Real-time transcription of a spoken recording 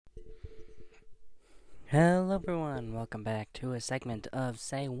Hello everyone, welcome back to a segment of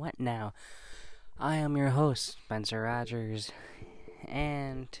Say What Now. I am your host, Spencer Rogers,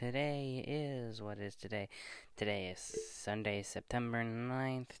 and today is, what is today? Today is Sunday, September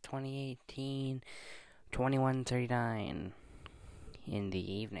 9th, 2018, 21:39 in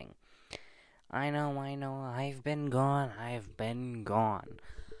the evening. I know, I've been gone.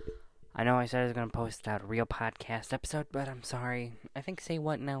 I know I said I was going to post out a real podcast episode, but I'm sorry. I think Say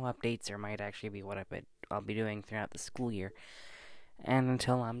What Now updates might actually be what I'll be doing throughout the school year. And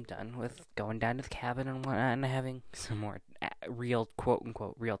until I'm done with going down to the cabin and whatnot and having some more real,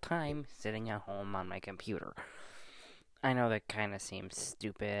 quote-unquote, real time sitting at home on my computer. I know that kind of seems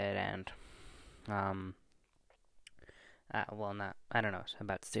stupid and, I don't know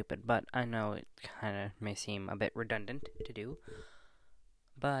about stupid, but I know it kind of may seem a bit redundant to do.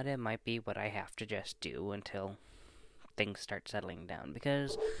 But it might be what I have to just do until things start settling down,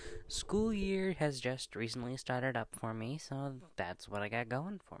 because school year has just recently started up for me, so that's what I got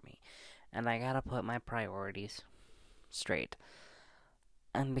going for me. And I gotta put my priorities straight.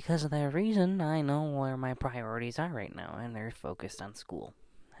 And because of that reason, I know where my priorities are right now, and they're focused on school.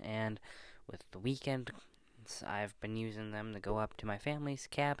 And with the weekend, I've been using them to go up to my family's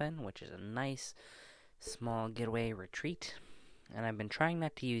cabin, which is a nice, small getaway retreat. And I've been trying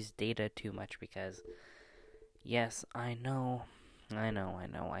not to use data too much because, yes, I know,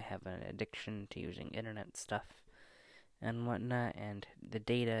 I have an addiction to using internet stuff and whatnot, and the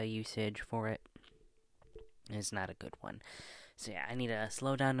data usage for it is not a good one. So yeah, I need to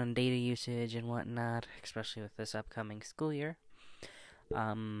slow down on data usage and whatnot, especially with this upcoming school year.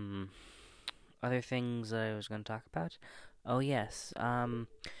 Other things that I was going to talk about? Oh yes,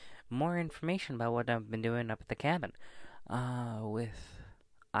 more information about what I've been doing up at the cabin. The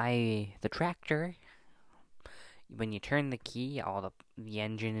tractor, when you turn the key, the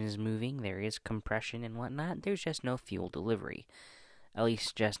engine is moving, there is compression and whatnot, there's just no fuel delivery. At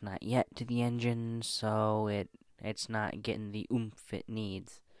least just not yet to the engine, so it's not getting the oomph it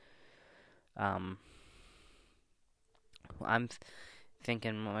needs. I'm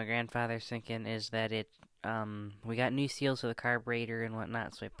thinking, what my grandfather's thinking is that we got new seals for the carburetor and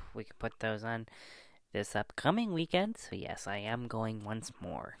whatnot, so we can put those on this upcoming weekend, so yes, I am going once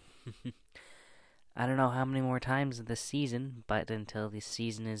more. I don't know how many more times this season, but until the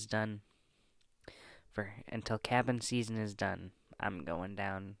season is done, until cabin season is done, I'm going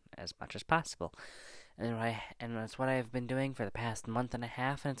down as much as possible. And that's what I've been doing for the past month and a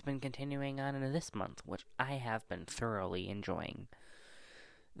half, and it's been continuing on into this month, which I have been thoroughly enjoying.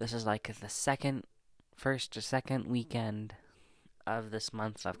 This is like the first or second weekend of this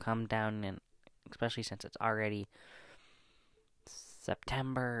month I've come down, and especially since it's already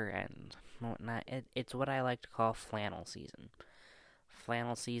September and whatnot, it's what I like to call flannel season.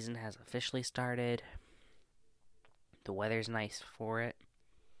 Flannel season has officially started. The weather's nice for it.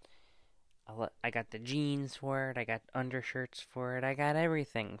 I got the jeans for it. I got undershirts for it. I got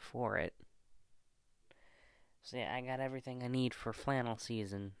everything for it. So yeah, I got everything I need for flannel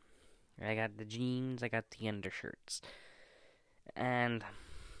season. I got the jeans. I got the undershirts. And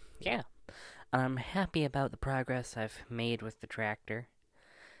yeah, I'm happy about the progress I've made with the tractor,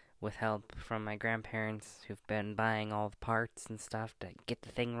 with help from my grandparents who've been buying all the parts and stuff to get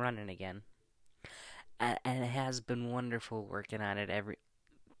the thing running again. And it has been wonderful working on it every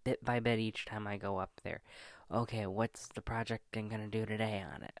bit by bit each time I go up there. Okay, what's the project I'm gonna do today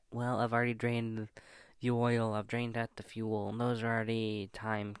on it? Well, I've already drained the oil, I've drained out the fuel, and those are already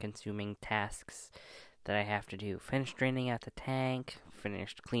time-consuming tasks that I have to do. Finished draining out the tank,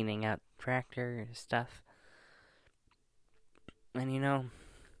 finished cleaning out the tractor stuff. And the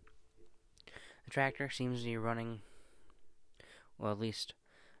tractor seems to be running, well, at least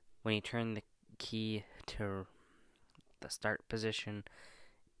when you turn the key to the start position,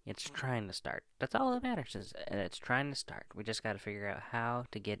 it's trying to start. That's all that matters, is it's trying to start. We just got to figure out how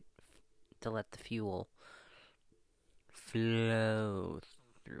to let the fuel flow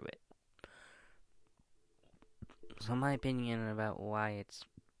through it. So my opinion about why it's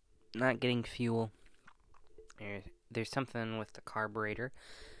not getting fuel, there's something with the carburetor,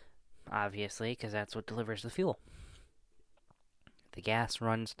 obviously, because that's what delivers the fuel. The gas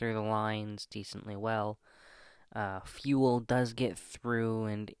runs through the lines decently well. Fuel does get through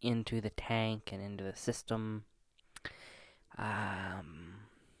and into the tank and into the system.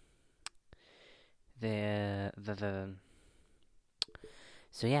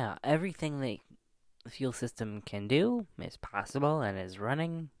 So yeah, everything that the fuel system can do is possible and is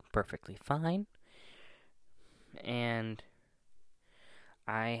running perfectly fine. And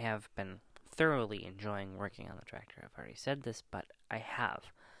I have been thoroughly enjoying working on the tractor. I've already said this, but I have.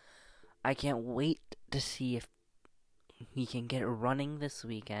 I can't wait to see if we can get it running this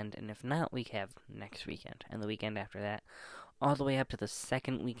weekend, and if not, we have next weekend, and the weekend after that, all the way up to the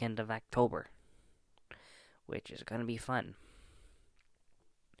second weekend of October, which is going to be fun.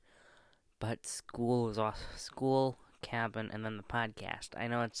 But school is off. School, cabin, and then the podcast. I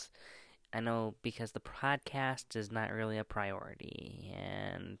know because the podcast is not really a priority,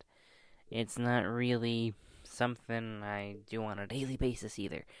 and it's not really something I do on a daily basis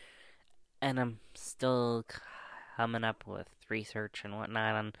either. And I'm still coming up with research and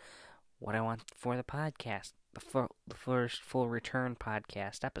whatnot on what I want for the podcast, the first full return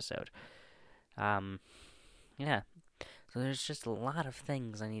podcast episode. Yeah. So there's just a lot of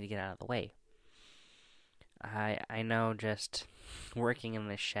things I need to get out of the way. I know just working in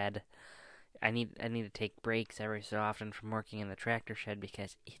the shed, I need to take breaks every so often from working in the tractor shed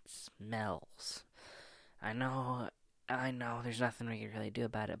because it smells. I know there's nothing we can really do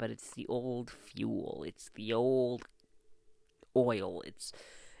about it, but it's the old fuel. It's the old oil. It's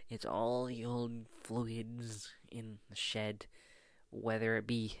all the old fluids in the shed, whether it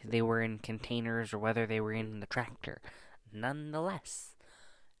be they were in containers or whether they were in the tractor. Nonetheless,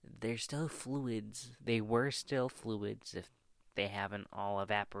 they're still fluids. They were still fluids if they haven't all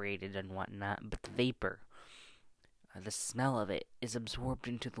evaporated and whatnot, but the vapor, the smell of it, is absorbed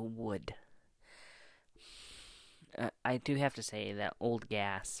into the wood. I do have to say that old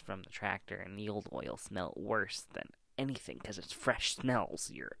gas from the tractor and the old oil smell worse than anything because it's fresh smells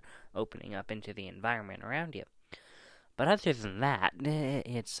you're opening up into the environment around you. But other than that,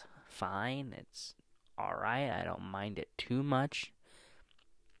 it's fine. It's alright. I don't mind it too much.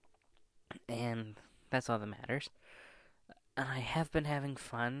 And that's all that matters. And I have been having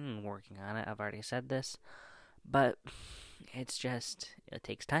fun and working on it. I've already said this. But it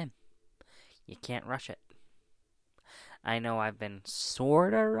takes time. You can't rush it. I know I've been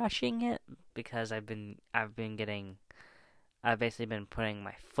sort of rushing it because I've basically been putting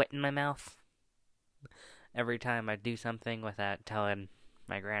my foot in my mouth every time I do something without telling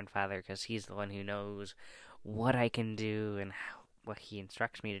my grandfather, because he's the one who knows what I can do and what he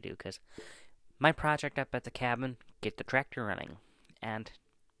instructs me to do, because my project up at the cabin, get the tractor running, and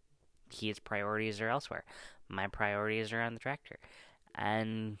his priorities are elsewhere. My priorities are on the tractor,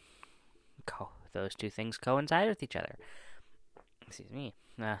 and those two things coincide with each other. Excuse me.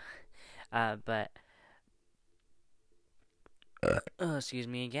 Excuse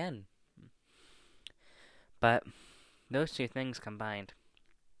me again. But those two things combined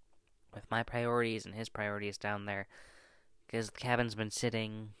with my priorities and his priorities down there, because the cabin's been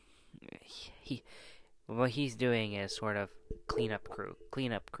sitting, what he's doing is sort of cleanup crew,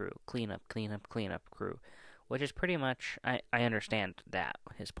 which is pretty much, I understand that,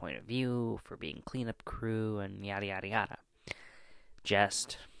 his point of view for being cleanup crew and yada yada yada.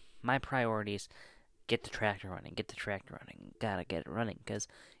 Just my priorities: get the tractor running, gotta get it running, because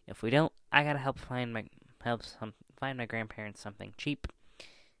if we don't, I gotta help find my grandparents something cheap,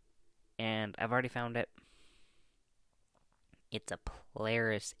 and I've already found it. It's a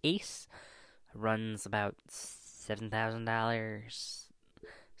Polaris Ace, runs about $7,000,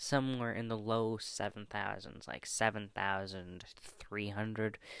 somewhere in the low 7,000s, like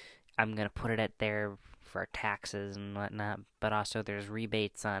 7,300. I'm gonna put it at there for taxes and whatnot, but also there's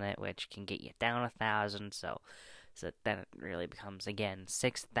rebates on it, which can get you down 1,000. So then it really becomes again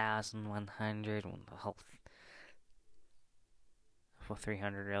 6,100. Well,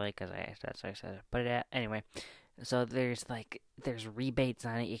 300 really, because that's what I said. But anyway, so there's rebates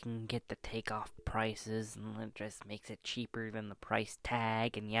on it. You can get the takeoff prices, and it just makes it cheaper than the price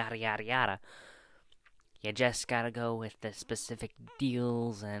tag, and yada yada yada. You just gotta go with the specific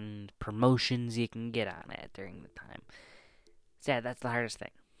deals and promotions you can get on it during the time. So yeah, that's the hardest thing,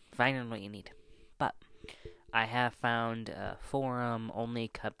 finding what you need. But I have found a forum, Only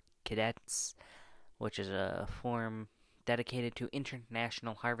Cub Cadets, which is a forum dedicated to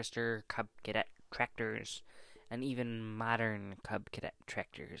international harvester Cub Cadet tractors, and even modern Cub Cadet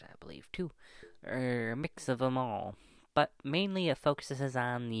tractors, I believe, too. A mix of them all. But mainly it focuses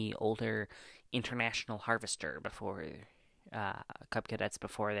on the older international harvester before Cub Cadets,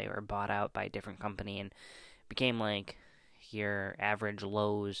 before they were bought out by a different company and became like your average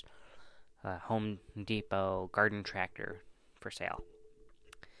Lowe's, Home Depot garden tractor for sale.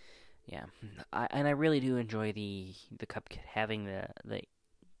 Yeah, I really do enjoy the having the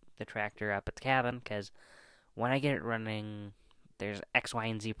tractor up at the cabin, because when I get it running, there's X, Y,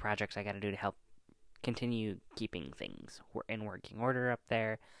 and Z projects I got to do to help continue keeping things in working order up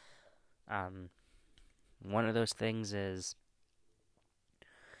there. One of those things is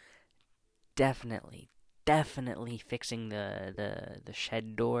definitely definitely fixing the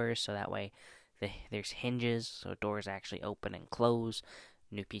shed doors so that way there's hinges so doors actually open and close.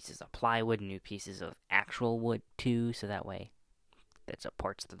 New pieces of plywood, new pieces of actual wood too, so that way it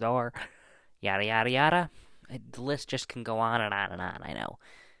supports the door. Yada yada yada. The list just can go on and on and on. I know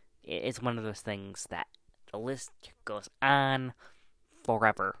it's one of those things that the list goes on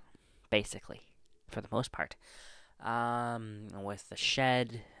forever, basically, for the most part. With the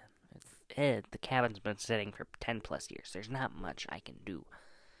shed, the cabin's been sitting for 10 plus years. There's not much I can do.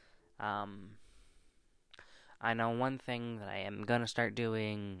 I know one thing that I am going to start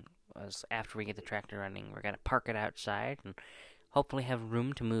doing is after we get the tractor running, we're going to park it outside and hopefully have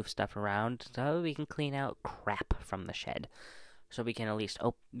room to move stuff around so we can clean out crap from the shed. So we can at least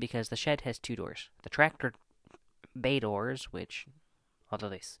because the shed has 2 doors. The tractor bay doors, which,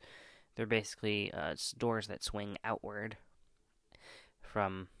 although they're basically doors that swing outward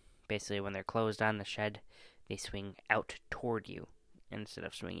from basically when they're closed on the shed, they swing out toward you instead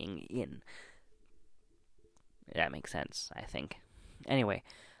of swinging in. That makes sense, I think. Anyway,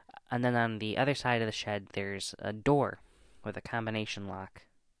 and then on the other side of the shed, there's a door with a combination lock.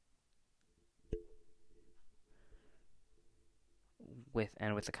 With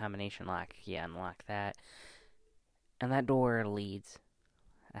the combination lock, unlock that. And that door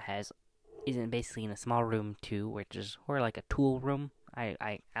isn't basically in a small room too, which is or like a tool room.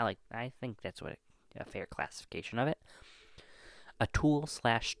 I think that's what a fair classification of it. A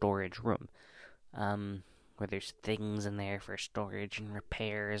tool/storage room. Where there's things in there for storage and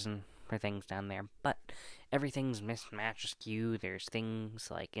repairs and for things down there, but everything's mismatched askew. There's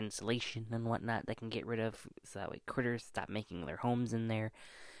things like insulation and whatnot that can get rid of, so that way critters stop making their homes in there.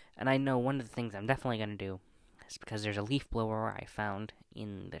 And I know one of the things I'm definitely going to do is because there's a leaf blower I found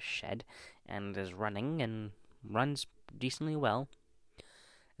in the shed and is running and runs decently well,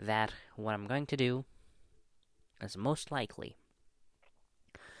 that what I'm going to do is most likely,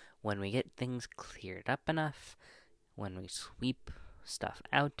 when we get things cleared up enough, when we sweep stuff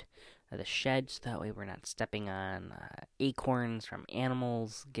out of the shed, so that way we're not stepping on acorns from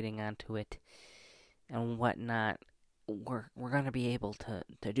animals getting onto it and whatnot, we're going to be able to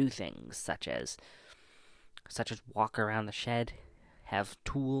do things such as walk around the shed, have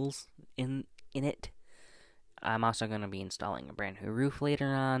tools in it. I'm also going to be installing a brand new roof later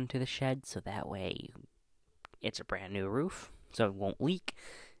on to the shed, so that way it's a brand new roof, so it won't leak.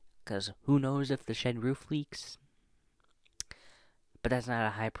 Because who knows if the shed roof leaks. But that's not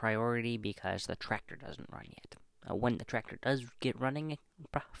a high priority because the tractor doesn't run yet. When the tractor does get running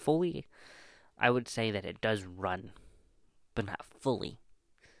fully, I would say that it does run, but not fully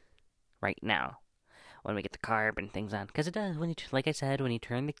right now. When we get the carb and things on. Because it does, like I said, when you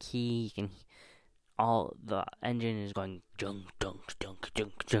turn the key, you can all the engine is going junk, junk, junk,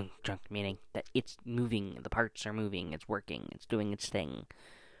 junk, junk, junk, meaning that it's moving, the parts are moving, it's working, it's doing its thing.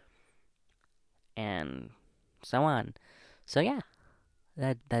 And so on. So yeah,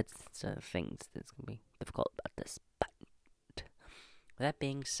 that's things that's gonna be difficult about this. But with that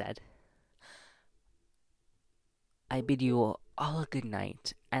being said, I bid you all a good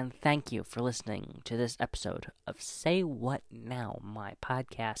night and thank you for listening to this episode of Say What Now, my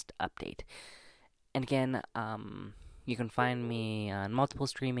podcast update. And again, you can find me on multiple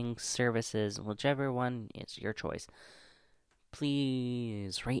streaming services, whichever one is your choice.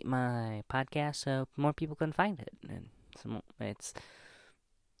 Please rate my podcast so more people can find it. And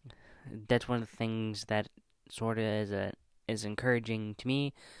that's one of the things that sort of is encouraging to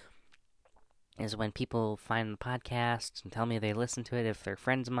me, is when people find the podcast and tell me they listen to it, if they're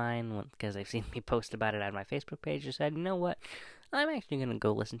friends of mine, because they've seen me post about it on my Facebook page, and said, you know what, I'm actually going to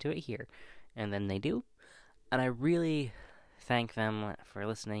go listen to it here. And then they do. And I really thank them for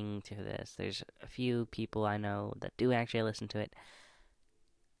listening to this. There's a few people I know that do actually listen to it.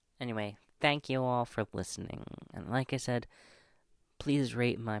 Anyway, thank you all for listening. And like I said, please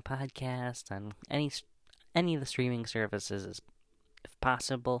rate my podcast on any of the streaming services if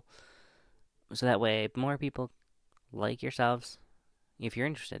possible, so that way more people like yourselves, if you're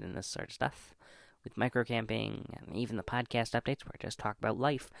interested in this sort of stuff, with micro camping and even the podcast updates where I just talk about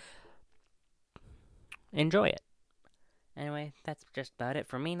life, enjoy it. Anyway, that's just about it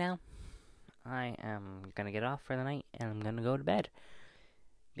for me now. I am going to get off for the night, and I'm going to go to bed.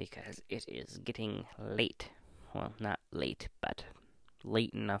 Because it is getting late. Well, not late, but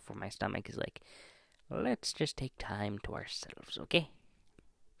late enough where my stomach is like, let's just take time to ourselves, okay?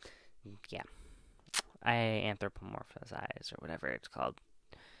 Yeah. I anthropomorphize, or whatever it's called.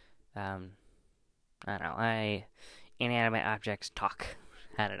 I don't know. Inanimate objects talk.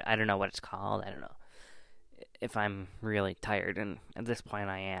 I don't know what it's called. I don't know. If I'm really tired, and at this point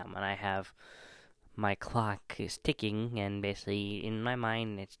I am, and I have my clock is ticking, and basically in my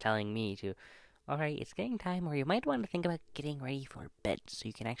mind it's telling me to, alright, it's getting time where you might want to think about getting ready for bed so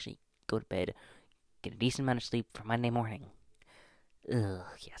you can actually go to bed, get a decent amount of sleep for Monday morning. Ugh,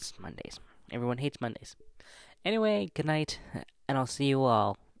 yes, Mondays. Everyone hates Mondays. Anyway, good night, and I'll see you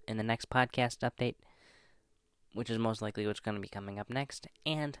all in the next podcast update, which is most likely what's going to be coming up next,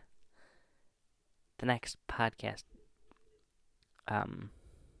 and the next podcast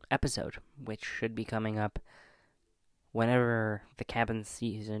episode, which should be coming up whenever the cabin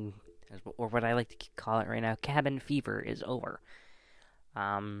season, or what I like to call it right now, cabin fever, is over.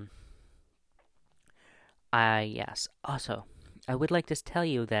 Yes. Also, I would like to tell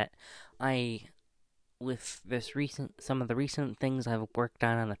you that with some of the recent things I've worked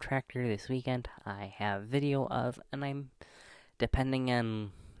on the tractor this weekend, I have video of, and I'm, depending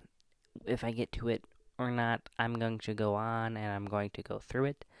on if I get to it or not, I'm going to go on and I'm going to go through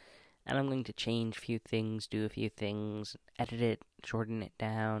it, and I'm going to change a few things, do a few things, edit it, shorten it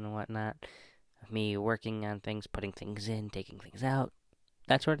down, and whatnot. Me working on things, putting things in, taking things out,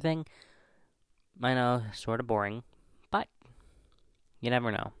 that sort of thing. I know, sort of boring, but you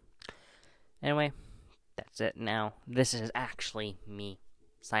never know. Anyway, that's it now. This is actually me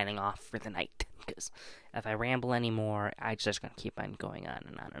signing off for the night, because if I ramble anymore, I'm just going to keep on going on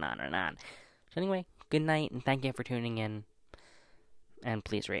and on and on and on. So anyway, good night, and thank you for tuning in. And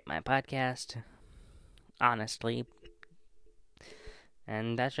please rate my podcast, honestly.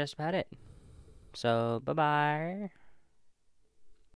 And that's just about it. So, bye-bye.